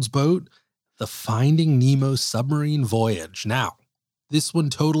 Donald's Boat, the Finding Nemo Submarine Voyage. Now, this one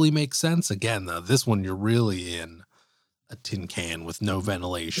totally makes sense. Again, though, this one you're really in a tin can with no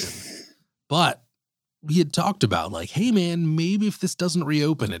ventilation. But we had talked about like, hey man, maybe if this doesn't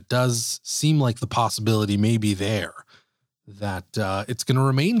reopen, it does seem like the possibility may be there that it's going to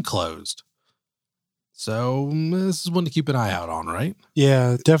remain closed. So this is one to keep an eye out on, right?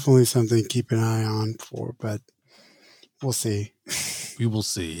 Yeah, definitely something to keep an eye on for, but we'll see. We will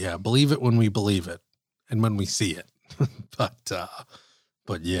see. Yeah, believe it when we believe it and when we see it.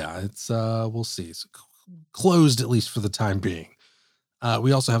 but yeah, it's we'll see. It's closed at least for the time being.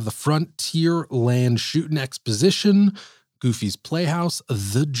 We also have the Frontierland Shooting Exposition, Goofy's Playhouse,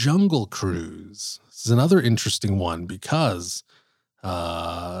 The Jungle Cruise. This is another interesting one because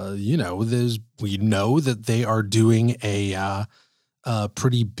we know that they are doing a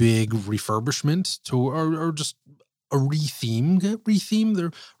pretty big refurbishment to, or just a retheme.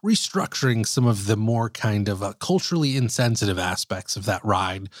 They're restructuring some of the more kind of culturally insensitive aspects of that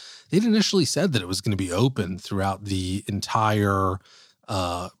ride. They'd initially said that it was going to be open throughout the entire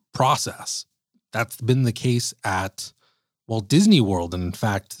process. That's been the case at Walt Disney World. And in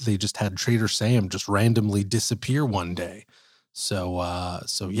fact, they just had Trader Sam just randomly disappear one day. So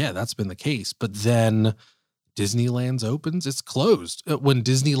yeah, that's been the case. But then Disneyland's opens, it's closed. When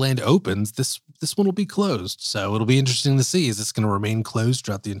Disneyland opens, this one will be closed. So it'll be interesting to see, is this going to remain closed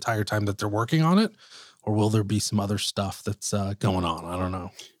throughout the entire time that they're working on it? Or will there be some other stuff that's going on? I don't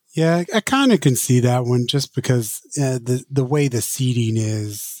know. Yeah, I kind of can see that one just because the way the seating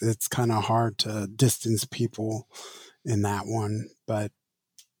is, it's kind of hard to distance people in that one. But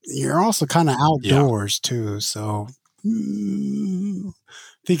you're also kind of outdoors too. So I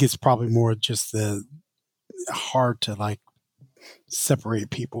think it's probably more just the hard to like separate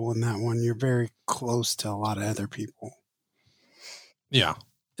people in that one. You're very close to a lot of other people. Yeah.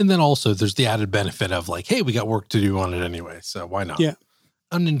 And then also there's the added benefit of like, hey, we got work to do on it anyway. So why not? Yeah.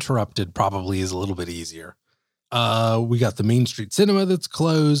 Uninterrupted probably is a little bit easier. We got the Main Street Cinema that's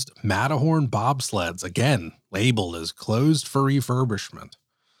closed. Matterhorn Bobsleds, again, labeled as closed for refurbishment.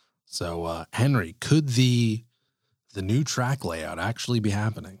 So, Henry, could the new track layout actually be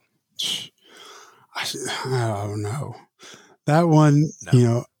happening? I don't know. That one,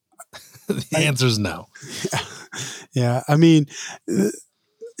 no. The answer is no. Yeah. I mean, the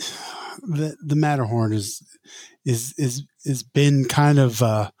Matterhorn is been kind of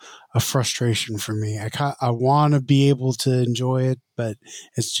a frustration for me. I want to be able to enjoy it, but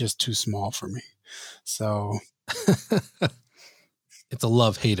it's just too small for me. So it's a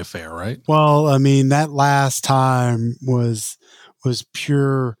love-hate affair, right? Well, I mean, that last time was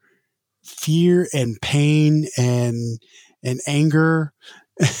pure fear and pain and anger.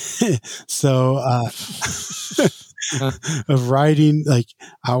 So of riding, like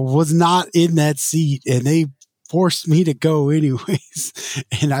I was not in that seat and they forced me to go anyways,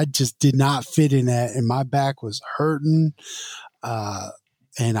 and I just did not fit in that, and my back was hurting,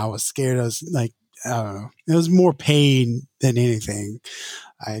 and I was scared. I was like, I don't know, it was more pain than anything,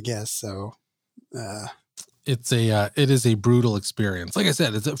 I guess. So it is a brutal experience. Like I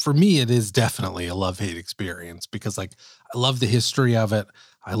said, for me, it is definitely a love-hate experience because like I love the history of it.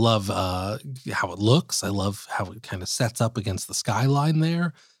 I love how it looks. I love how it kind of sets up against the skyline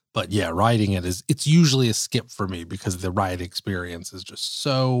there. But yeah, riding it's usually a skip for me because the ride experience is just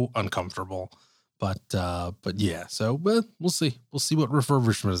so uncomfortable. But yeah, so we'll see. We'll see what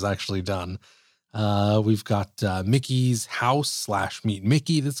refurbishment is actually done. We've got Mickey's House / Meet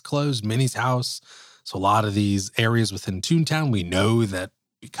Mickey that's closed, Minnie's House. So a lot of these areas within Toontown, we know that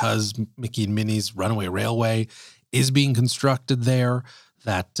because Mickey and Minnie's Runaway Railway is being constructed there,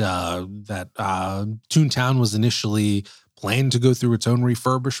 that Toontown was initially planned to go through its own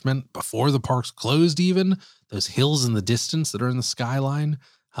refurbishment before the parks closed even. Those hills in the distance that are in the skyline,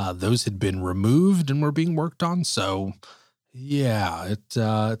 those had been removed and were being worked on. So, yeah,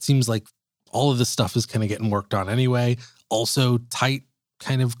 it seems like all of this stuff is kind of getting worked on anyway. Also, tight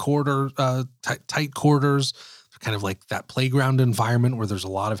quarters, kind of like that playground environment where there's a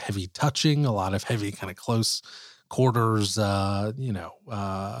lot of heavy touching, a lot of heavy kind of close quarters,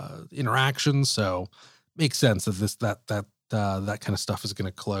 interactions. So makes sense that that kind of stuff is going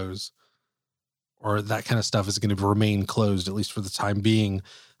to close, or that kind of stuff is going to remain closed, at least for the time being.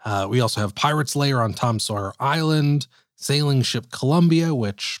 We also have Pirate's Lair on Tom Sawyer Island, Sailing Ship Columbia,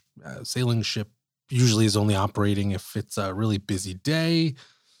 which sailing ship usually is only operating if it's a really busy day.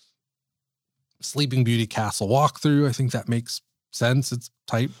 Sleeping Beauty Castle walkthrough. I think that makes sense. It's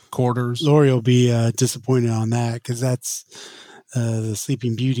tight quarters. Lori will be disappointed on that because that's the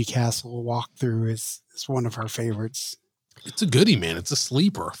Sleeping Beauty Castle walkthrough is one of her favorites. It's a goodie, man. It's a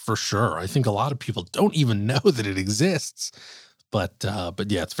sleeper for sure. I think a lot of people don't even know that it exists, but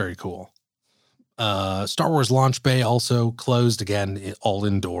yeah, it's very cool. Star Wars Launch Bay also closed again, all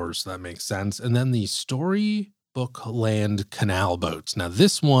indoors. So that makes sense. And then the Storybook Land canal boats. Now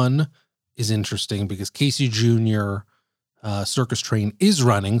this one is interesting because Casey Jr. Circus Train is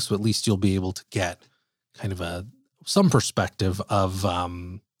running, so at least you'll be able to get kind of some perspective of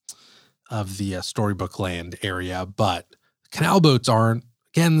the Storybook Land area, but canal boats aren't.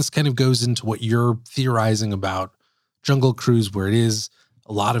 Again, this kind of goes into what you're theorizing about Jungle Cruise, where it is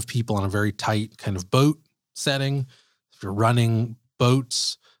a lot of people on a very tight kind of boat setting. If you're running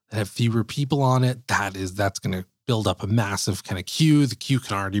boats that have fewer people on it, that's going to build up a massive kind of queue. The queue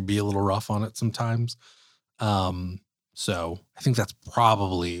can already be a little rough on it sometimes. So I think that's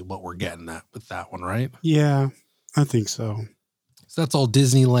probably what we're getting at with that one, right? Yeah, I think so. So that's all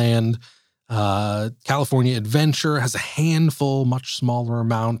Disneyland. California Adventure has a handful, much smaller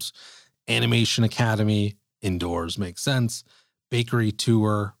amount. Animation Academy indoors makes sense. Bakery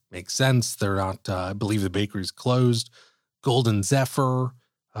Tour makes sense. They're not, I believe the bakery's closed. Golden Zephyr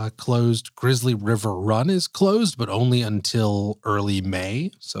closed. Grizzly River Run is closed, but only until early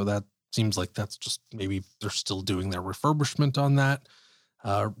May. So that seems like that's just maybe they're still doing their refurbishment on that.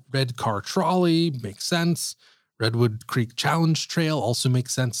 Red Car Trolley makes sense. Redwood Creek Challenge Trail also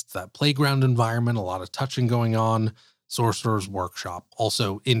makes sense. It's that playground environment, a lot of touching going on. Sorcerer's Workshop,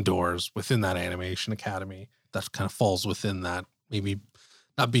 also indoors within that Animation Academy. That kind of falls within that, maybe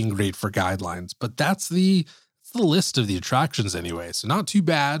not being great for guidelines. But that's the list of the attractions anyway. So not too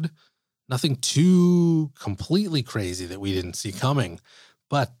bad. Nothing too completely crazy that we didn't see coming.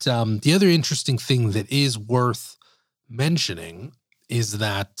 But the other interesting thing that is worth mentioning is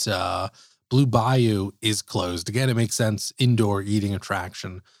that Blue Bayou is closed. Again, it makes sense, indoor eating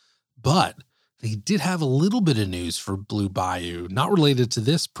attraction. But they did have a little bit of news for Blue Bayou, not related to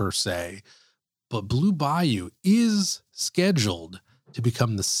this per se, but Blue Bayou is scheduled to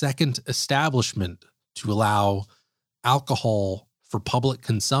become the second establishment to allow alcohol for public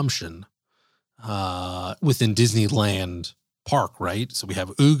consumption within Disneyland Park, right? So we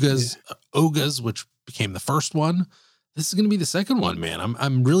have Oga's, which became the first one. This is going to be the second one, man.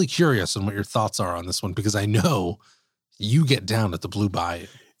 I'm really curious on what your thoughts are on this one, because I know you get down at the Blue Bayou.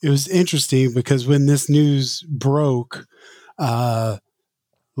 It was interesting because when this news broke,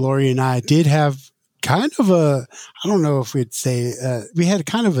 Lori and I did have kind of I don't know if we'd say, we had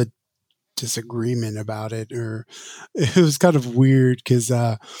kind of a disagreement about it, or it was kind of weird because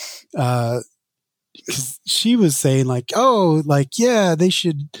she was saying like, oh, like, yeah, they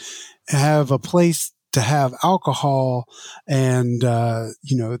should have a place to have alcohol, and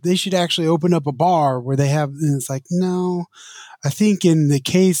they should actually open up a bar where they have, and it's like, no, I think in the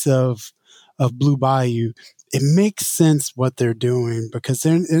case of Blue Bayou, it makes sense what they're doing, because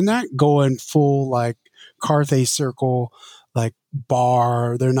they're not going full like Carthay Circle like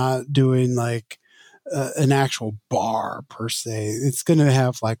bar. They're not doing like an actual bar per se. It's going to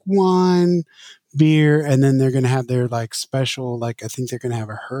have like wine, beer, and then they're going to have their like special, like I think they're going to have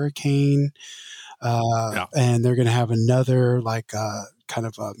a hurricane. And they're going to have another like kind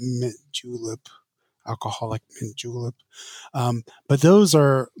of a mint julep, alcoholic mint julep. But those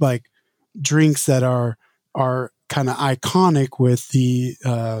are like drinks that are kind of iconic with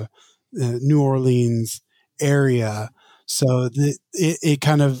the New Orleans area. So it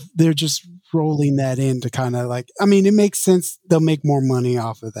kind of, they're just rolling that in to kind of like, I mean, it makes sense. They'll make more money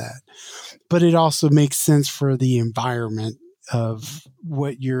off of that, but it also makes sense for the environment of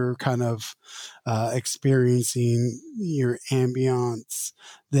what you're kind of experiencing, your ambiance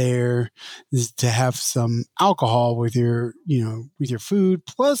there, is to have some alcohol with your, with your food.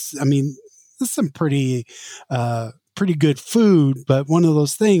 Plus, I mean, there's some pretty pretty good food, but one of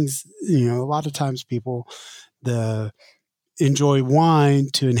those things, a lot of times people enjoy wine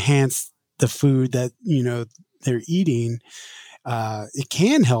to enhance the food that they're eating. It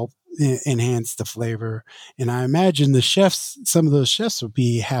can help enhance the flavor, and I imagine some of those chefs would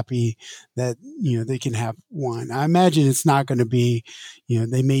be happy that they can have wine. I imagine it's not going to be,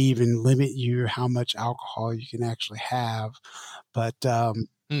 they may even limit you how much alcohol you can actually have, but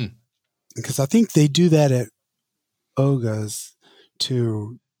because I think they do that at Oga's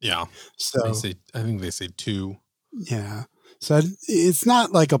too. Yeah. So I think they say 2. Yeah. So it's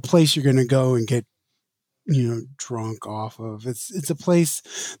not like a place you're going to go and get, drunk off of. It's a place,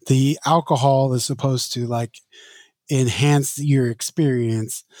 the alcohol is supposed to like enhance your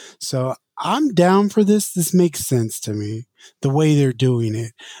experience. So I'm down for this. This makes sense to me, the way they're doing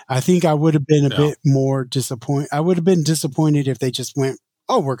it. I think I would have been a bit more disappointed. I would have been disappointed if they just went,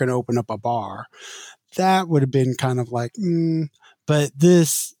 oh, we're going to open up a bar. That would have been kind of like, but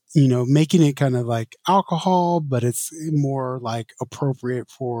this, making it kind of like alcohol, but it's more like appropriate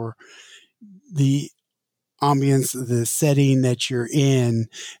for the ambience, the setting that you're in,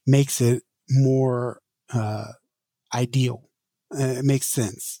 makes it more ideal. It makes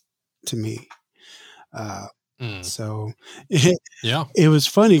sense to me. So it was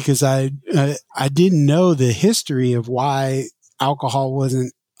funny because I didn't know the history of why alcohol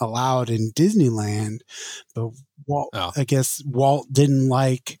wasn't allowed in Disneyland, but I guess Walt didn't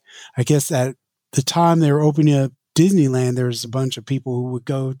like, I guess at the time they were opening up Disneyland, there was a bunch of people who would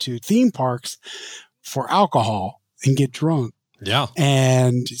go to theme parks for alcohol and get drunk. Yeah.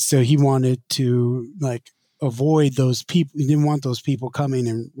 And so he wanted to like avoid those people. He didn't want those people coming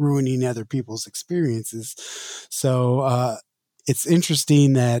and ruining other people's experiences. So it's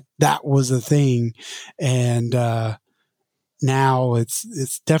interesting that was a thing. And now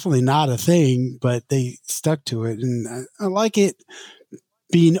it's definitely not a thing, but they stuck to it. And I like it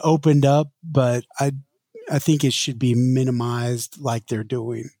being opened up, but I think it should be minimized like they're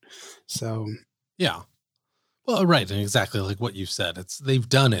doing. So yeah. Well, right. And exactly like what you said, they've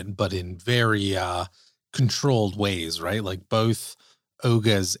done it, but in very controlled ways, right? Like both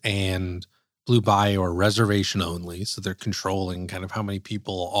Oga's and Blue Bayou are reservation only. So they're controlling kind of how many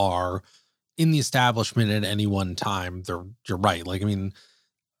people are in the establishment at any one time. You're right. Like, I mean,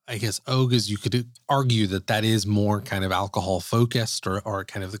 I guess Oga's, you could argue that is more kind of alcohol focused or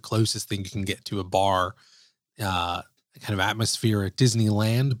kind of the closest thing you can get to a bar kind of atmosphere at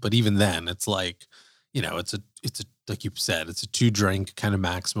Disneyland. But even then it's like, it's a like you said, it's a 2-drink kind of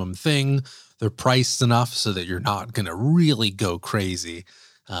maximum thing. They're priced enough so that you're not going to really go crazy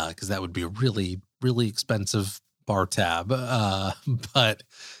because that would be a really, really expensive bar tab. But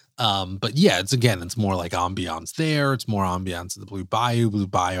yeah, it's more like ambiance there. It's more ambiance at the Blue Bayou. Blue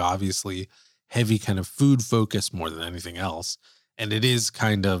Bayou, obviously heavy kind of food focus more than anything else. And it is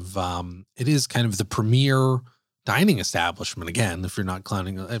kind of the premier dining establishment again, if you're not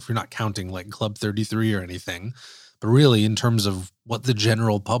counting like Club 33 or anything, but really in terms of what the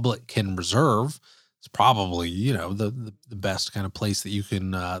general public can reserve, it's probably, the best kind of place that you can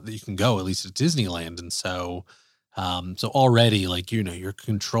go, at least at Disneyland. And so already like, you're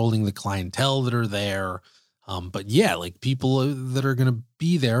controlling the clientele that are there. But yeah, like people that are going to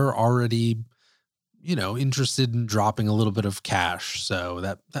be there are already, interested in dropping a little bit of cash. So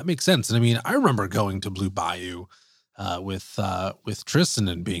that makes sense. And I mean, I remember going to Blue Bayou with Tristan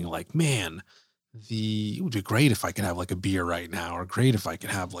and being like, man, it would be great if I could have like a beer right now, or great if I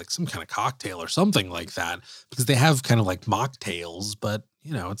could have like some kind of cocktail or something like that, because they have kind of like mocktails, but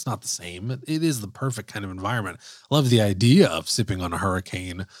it's not the same. It is the perfect kind of environment. I love the idea of sipping on a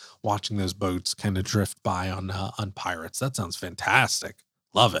hurricane, watching those boats kind of drift by on pirates. That sounds fantastic.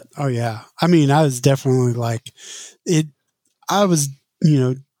 Love it. Oh yeah. I mean, I was definitely like it. I was,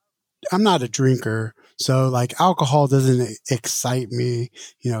 I'm not a drinker, so like alcohol doesn't excite me.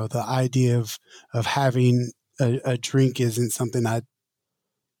 The idea of having a drink isn't something I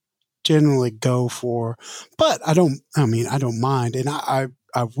generally go for, but I don't mind. And I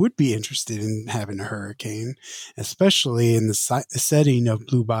would be interested in having a hurricane, especially in the setting of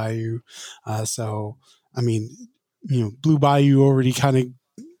Blue Bayou. So, I mean, Blue Bayou already kind of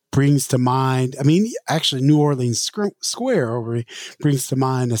brings to mind, I mean, actually New Orleans Square already brings to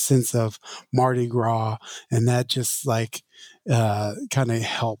mind a sense of Mardi Gras, and that just like kind of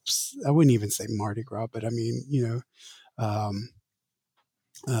helps. I wouldn't even say Mardi Gras, but I mean,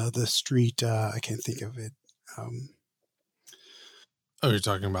 the street, I can't think of it. You're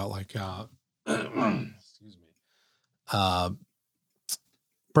talking about like excuse me.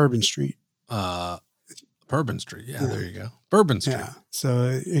 Bourbon Street. Bourbon Street. Yeah, there you go. Bourbon Street. Yeah.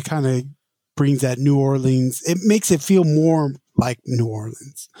 So it kind of brings that New Orleans. It makes it feel more like New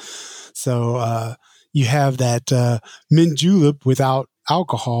Orleans. So you have that mint julep without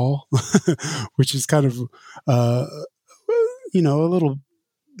alcohol, which is kind of a little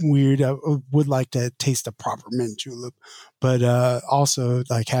weird. I would like to taste a proper mint julep, but also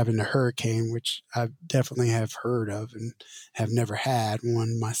like having a hurricane, which I definitely have heard of and have never had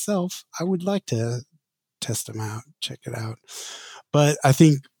one myself. I would like to test them out, check it out. But I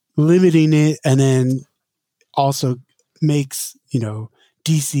think limiting it and then also makes,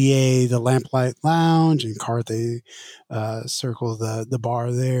 DCA, the Lamplight Lounge, and Carthay Circle, the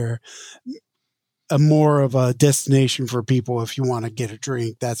bar there, a more of a destination for people. If you want to get a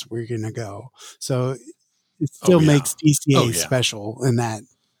drink, that's where you're going to go. So it still makes DCA special in that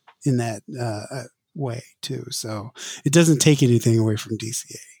way too. So it doesn't take anything away from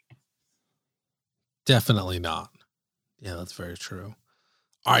DCA. Definitely not. Yeah, that's very true.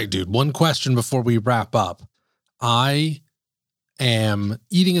 All right, dude. One question before we wrap up. I am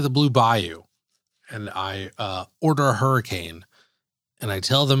eating at the Blue Bayou and I order a hurricane and I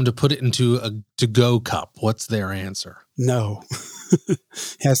tell them to put it into a to-go cup. What's their answer? No.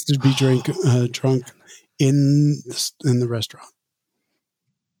 Has to be drunk in the restaurant.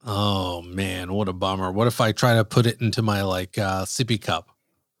 Oh man, what a bummer. What if I try to put it into my sippy cup?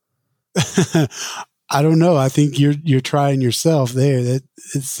 I don't know. I think you're trying yourself there. That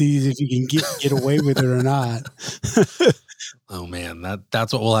it sees if you can get away with it or not. Oh man,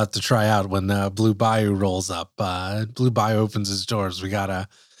 that's what we'll have to try out when Blue Bayou rolls up. Blue Bayou opens its doors. We gotta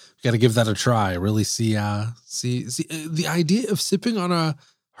give that a try. Really see the idea of sipping on a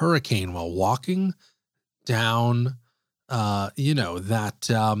hurricane while walking down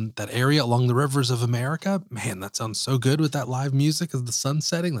that area along the rivers of America. Man, that sounds so good with that live music as the sun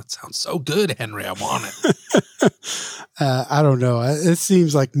setting. That sounds so good, Henry. I want it. I don't know. It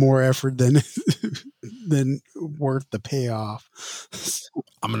seems like more effort than worth the payoff.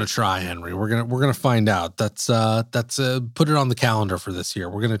 I'm gonna try, Henry. We're gonna find out. That's put it on the calendar for this year.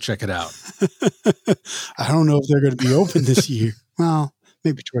 We're gonna check it out. I don't know if they're gonna be open this year. Well,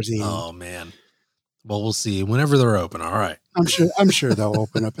 maybe towards the end. Oh man. Well, we'll see whenever they're open. All right. I'm sure they'll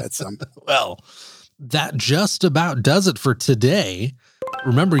open up at some point. Well, that just about does it for today.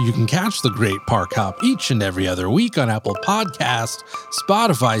 Remember, you can catch the Great Park Hop each and every other week on Apple Podcasts,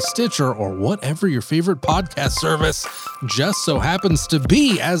 Spotify, Stitcher, or whatever your favorite podcast service just so happens to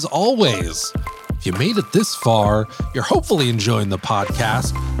be. As always, if you made it this far, you're hopefully enjoying the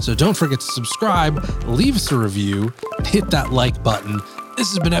podcast. So don't forget to subscribe, leave us a review, and hit that like button. This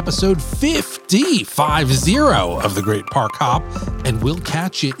has been episode 50 of the Great Park Hop, and we'll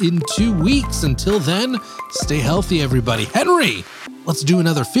catch you in 2 weeks. Until then, stay healthy, everybody. Henry, let's do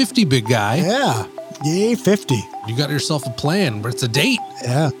another 50, big guy. Yeah. Yay, 50. You got yourself a plan, but it's a date.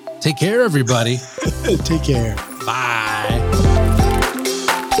 Yeah. Take care, everybody. Take care. Bye.